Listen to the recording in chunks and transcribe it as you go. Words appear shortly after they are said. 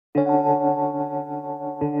Feels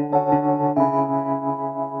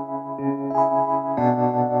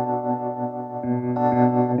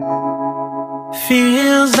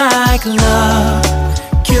like love,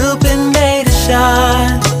 Cupid made a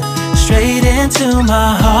shot straight into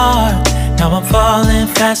my heart. Now I'm falling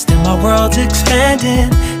fast and my world's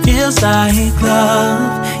expanding. Feels like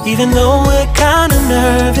love, even though we're kinda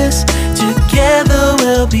nervous. Together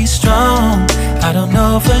we'll be strong. I don't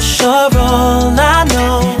know for sure, all I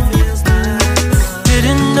know.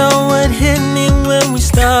 Didn't know what hit me when we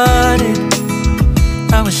started.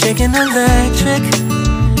 I was shaking electric,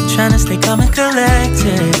 trying to stay calm and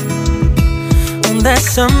collected. On that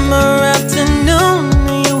summer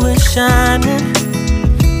afternoon, you were shining.